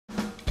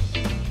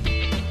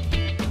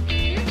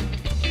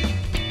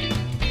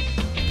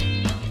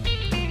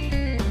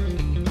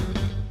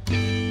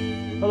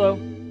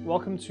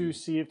welcome to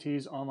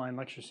CFT's online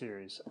lecture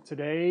series.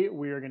 Today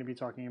we are going to be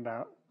talking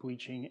about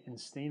bleaching and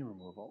stain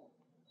removal.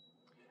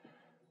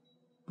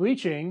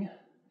 Bleaching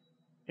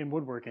in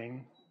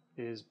woodworking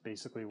is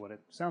basically what it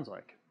sounds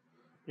like,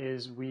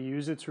 is we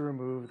use it to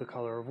remove the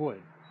color of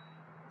wood.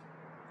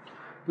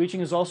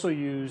 Bleaching is also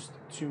used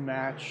to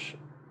match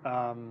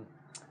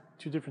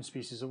two different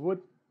species of wood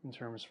in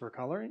terms for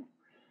coloring.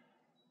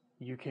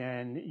 You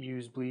can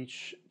use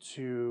bleach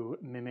to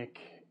mimic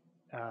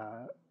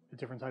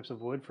different types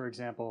of wood. For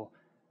example,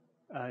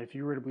 if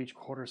you were to bleach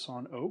quarter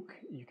sawn oak,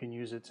 you can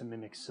use it to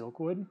mimic silk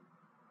wood.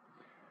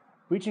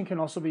 Bleaching can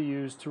also be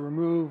used to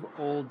remove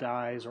old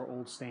dyes or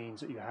old stains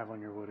that you have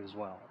on your wood as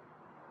well.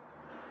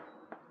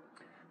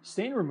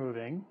 Stain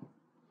removing,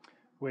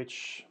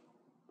 which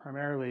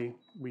primarily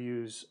we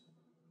use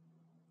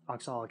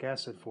oxalic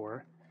acid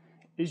for,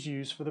 is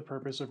used for the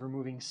purpose of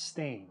removing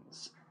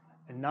stains.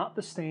 And not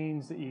the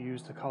stains that you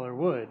use to color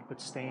wood, but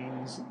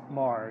stains,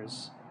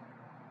 mars,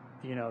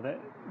 that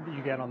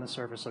you get on the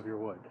surface of your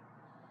wood.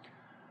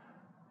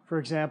 For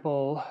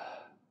example,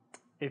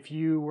 if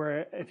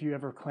you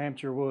ever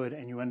clamped your wood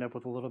and you end up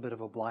with a little bit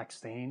of a black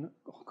stain,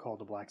 called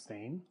a black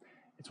stain,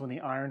 it's when the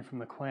iron from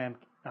the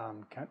clamp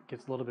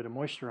gets a little bit of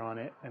moisture on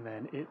it, and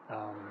then it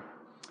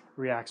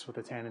reacts with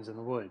the tannins in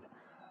the wood.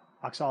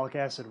 Oxalic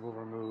acid will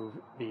remove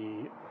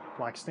the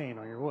black stain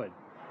on your wood.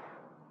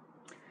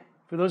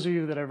 For those of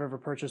you that have ever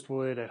purchased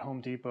wood at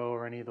Home Depot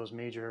or any of those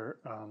major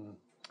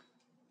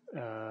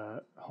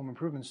home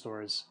improvement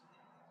stores,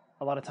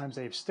 a lot of times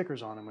they have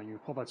stickers on them. When you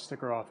pull that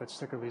sticker off, that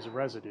sticker leaves a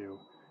residue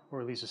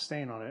or leaves a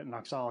stain on it, and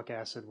oxalic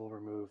acid will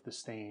remove the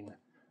stain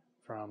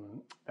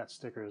from that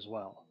sticker as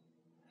well.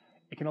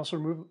 It can also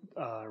remove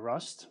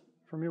rust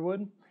from your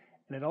wood,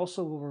 and it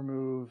also will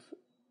remove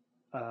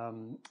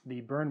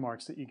the burn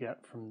marks that you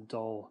get from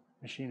dull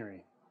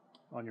machinery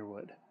on your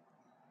wood.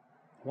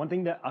 One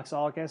thing that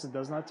oxalic acid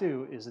does not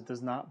do is it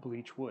does not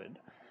bleach wood.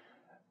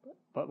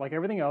 But like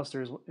everything else,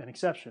 there's an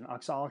exception.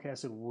 Oxalic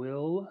acid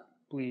will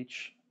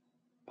bleach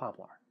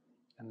poplar,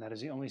 and that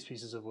is the only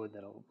species of wood that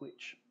it will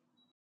bleach.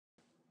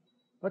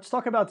 Let's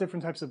talk about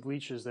different types of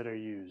bleaches that are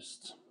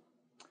used.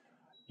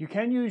 You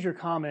can use your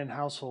common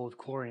household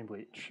chlorine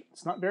bleach.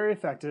 It's not very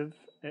effective.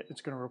 It's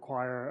going to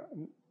require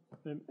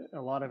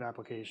a lot of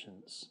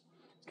applications.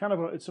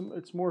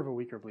 It's more of a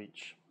weaker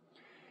bleach.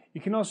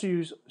 You can also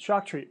use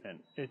shock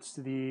treatment. It's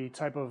the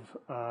type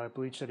of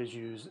bleach that is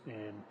used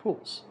in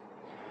pools.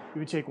 You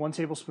would take 1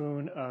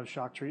 tablespoon of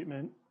shock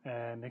treatment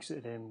and mix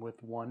it in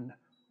with 1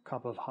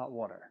 cup of hot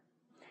water.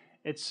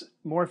 It's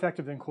more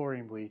effective than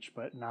chlorine bleach,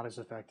 but not as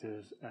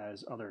effective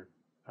as other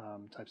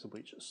types of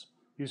bleaches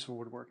used for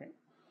woodworking.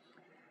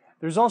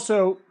 There's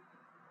also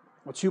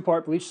a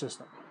 2-part bleach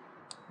system,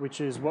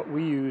 which is what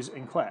we use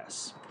in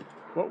class.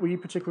 What we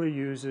particularly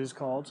use is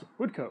called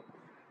wood coat.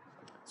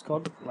 It's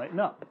called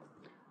Lighten Up.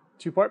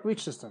 2-part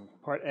bleach system,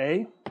 part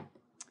A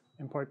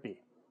and part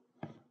B.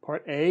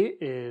 Part A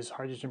is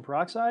hydrogen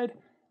peroxide,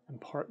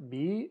 and part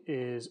B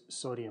is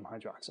sodium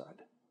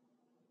hydroxide.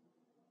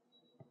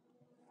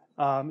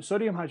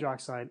 Sodium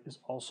hydroxide is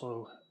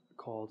also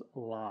called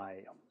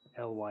lye,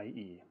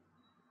 L-Y-E.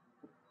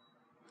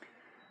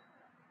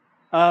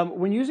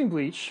 When using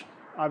bleach,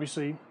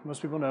 obviously,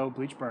 most people know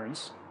bleach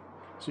burns,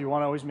 so you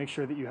want to always make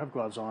sure that you have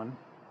gloves on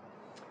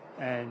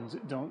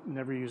and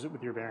never use it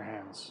with your bare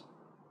hands.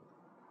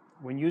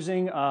 When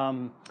using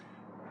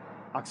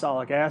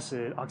oxalic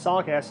acid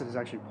is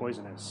actually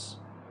poisonous.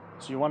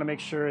 So you want to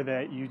make sure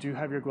that you do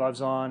have your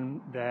gloves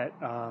on, that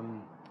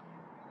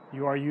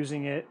you are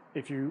using it.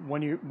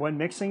 When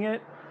mixing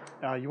it,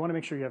 you want to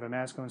make sure you have a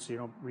mask on so you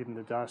don't breathe in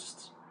the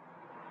dust.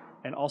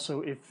 And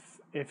also,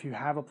 if you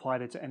have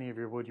applied it to any of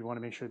your wood, you want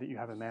to make sure that you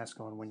have a mask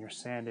on when you're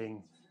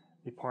sanding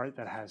the part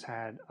that has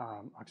had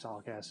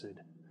oxalic acid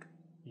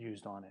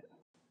used on it.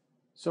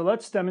 So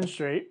let's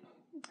demonstrate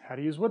how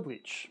to use wood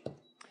bleach.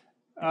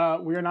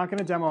 We are not going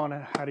to demo on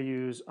how to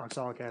use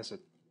oxalic acid.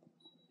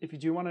 If you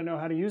do want to know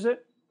how to use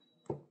it,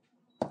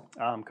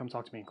 come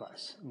talk to me in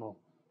class, and we'll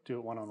do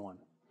it one-on-one.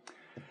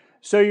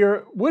 So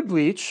your wood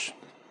bleach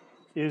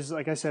is,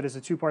 like I said, is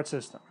a 2-part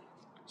system.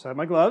 So I have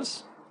my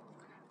gloves.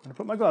 I'm going to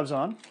put my gloves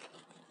on.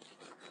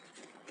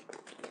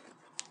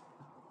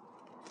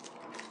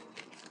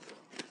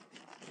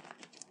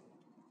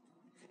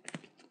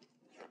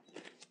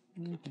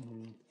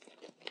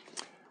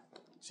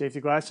 Safety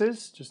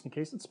glasses, just in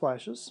case it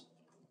splashes.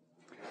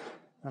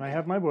 And I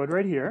have my wood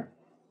right here.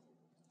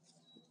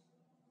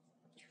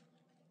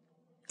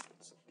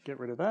 Let's get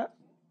rid of that.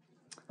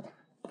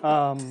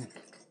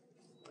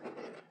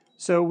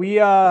 So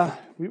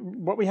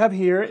what we have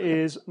here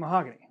is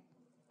mahogany.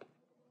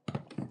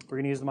 We're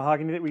going to use the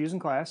mahogany that we use in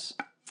class,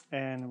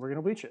 and we're going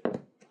to bleach it.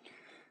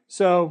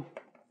 So,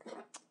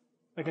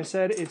 like I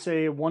said, it's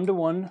a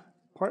 1-to-1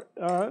 part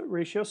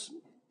ratio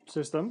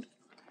system.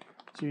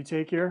 So you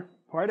take your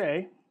part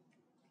A.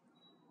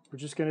 We're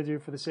just going to do,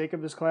 for the sake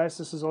of this class,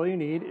 this is all you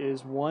need,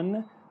 is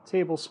 1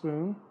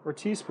 tablespoon or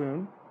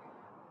teaspoon,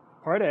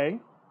 part A.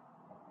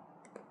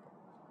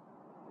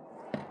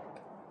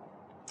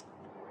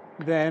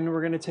 Then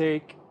we're going to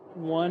take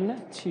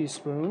 1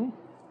 teaspoon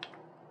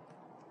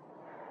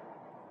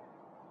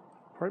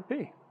part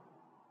B.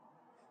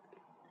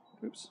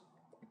 Oops.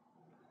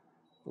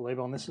 The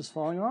label on this is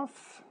falling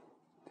off.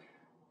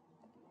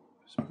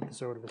 Just put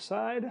this over to the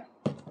side.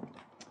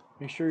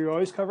 Make sure you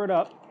always cover it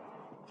up.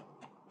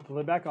 Put the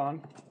lid back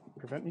on,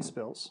 prevent any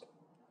spills.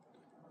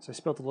 So I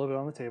spilled a little bit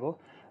on the table.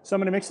 So I'm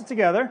going to mix it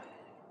together.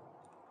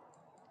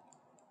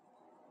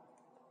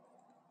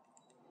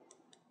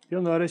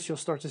 You'll notice you'll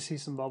start to see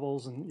some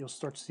bubbles, and you'll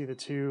start to see the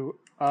two,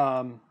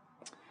 part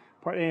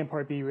A and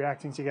part B,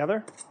 reacting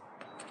together.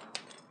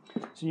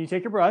 So you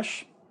take your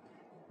brush.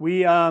 We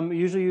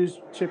usually use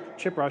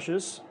chip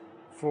brushes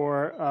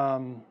for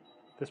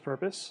this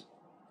purpose.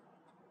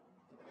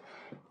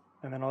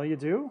 And then all you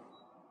do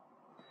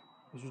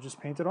is you just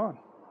paint it on.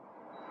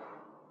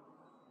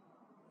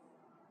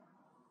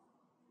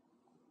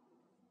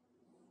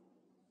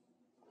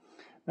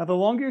 Now, the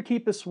longer you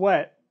keep this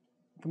wet,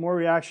 the more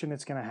reaction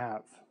it's going to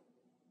have.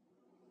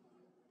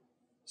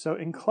 So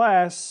in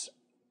class,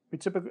 we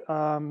typically,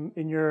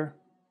 in your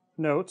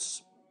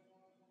notes,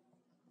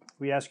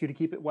 we ask you to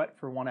keep it wet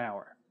for 1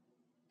 hour.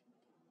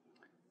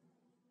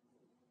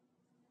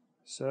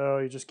 So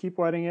you just keep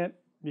wetting it.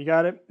 You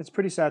got it. It's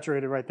pretty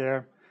saturated right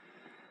there.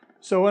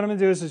 So what I'm going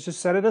to do is just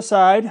set it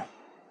aside,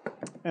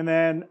 and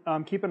then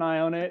keep an eye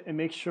on it and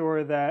make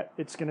sure that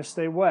it's going to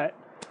stay wet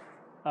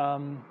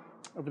over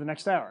the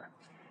next hour.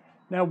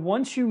 Now,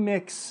 once you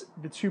mix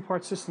the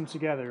two-part system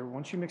together,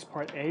 once you mix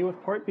part A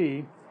with part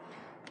B,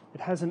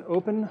 it has an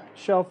open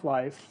shelf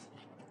life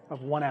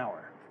of 1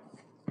 hour.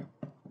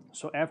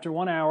 So after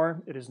 1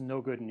 hour, it is no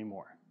good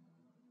anymore.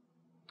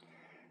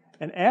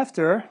 And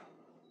after,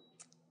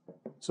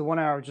 so 1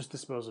 hour, just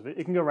dispose of it.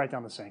 It can go right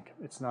down the sink.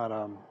 It's not,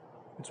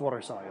 it's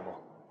water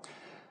soluble.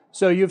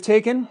 So you've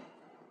taken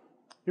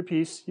your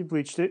piece, you've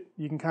bleached it.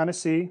 You can kind of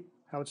see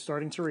how it's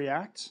starting to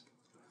react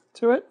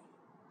to it.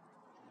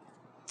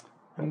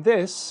 And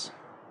this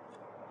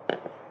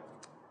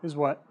is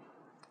what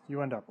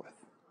you end up with.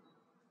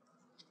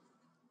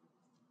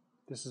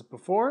 This is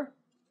before,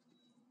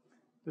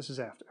 this is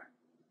after.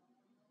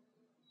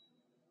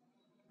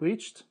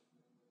 Bleached,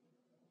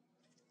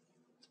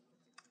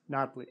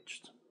 not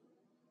bleached.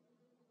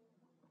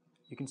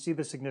 You can see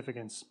the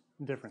significance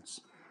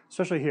difference,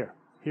 especially here.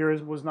 Here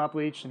it was not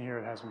bleached, and here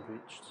it has been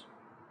bleached.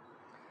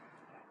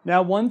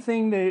 Now, one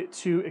thing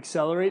to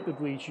accelerate the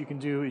bleach you can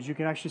do is you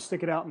can actually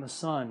stick it out in the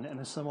sun, and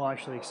the sun will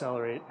actually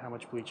accelerate how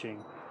much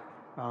bleaching,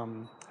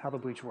 how the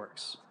bleach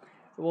works.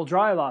 It will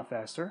dry a lot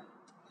faster,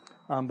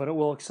 but it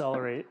will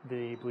accelerate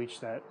the bleach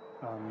that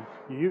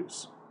you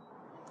use.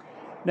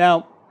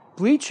 Now,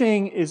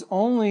 bleaching is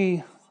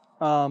only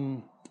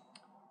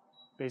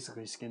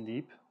basically skin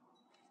deep.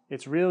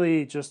 It's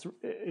really just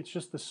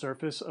the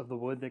surface of the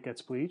wood that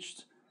gets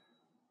bleached.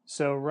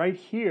 So right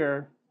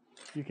here,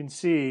 you can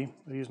see,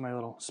 I'll use my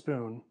little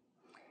spoon.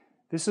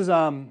 This is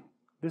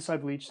this I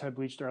had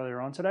bleached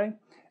earlier on today,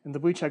 and the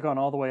bleach had gone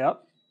all the way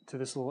up to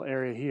this little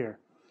area here.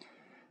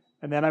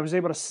 And then I was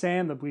able to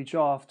sand the bleach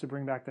off to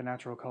bring back the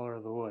natural color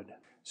of the wood.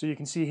 So you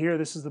can see here,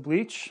 this is the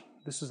bleach.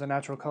 This is the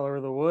natural color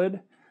of the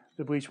wood.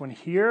 The bleach went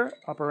here,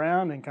 up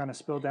around, and kind of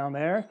spilled down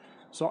there.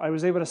 So I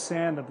was able to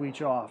sand the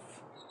bleach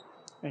off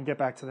and get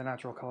back to the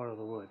natural color of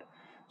the wood.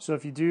 So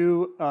if you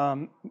do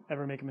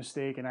ever make a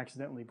mistake and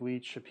accidentally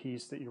bleach a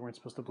piece that you weren't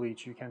supposed to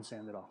bleach, you can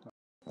sand it off.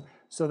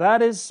 So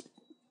that is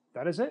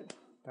it.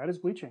 That is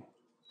bleaching.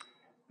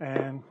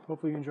 And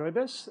hopefully you enjoyed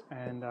this,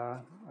 and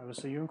I will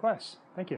see you in class. Thank you.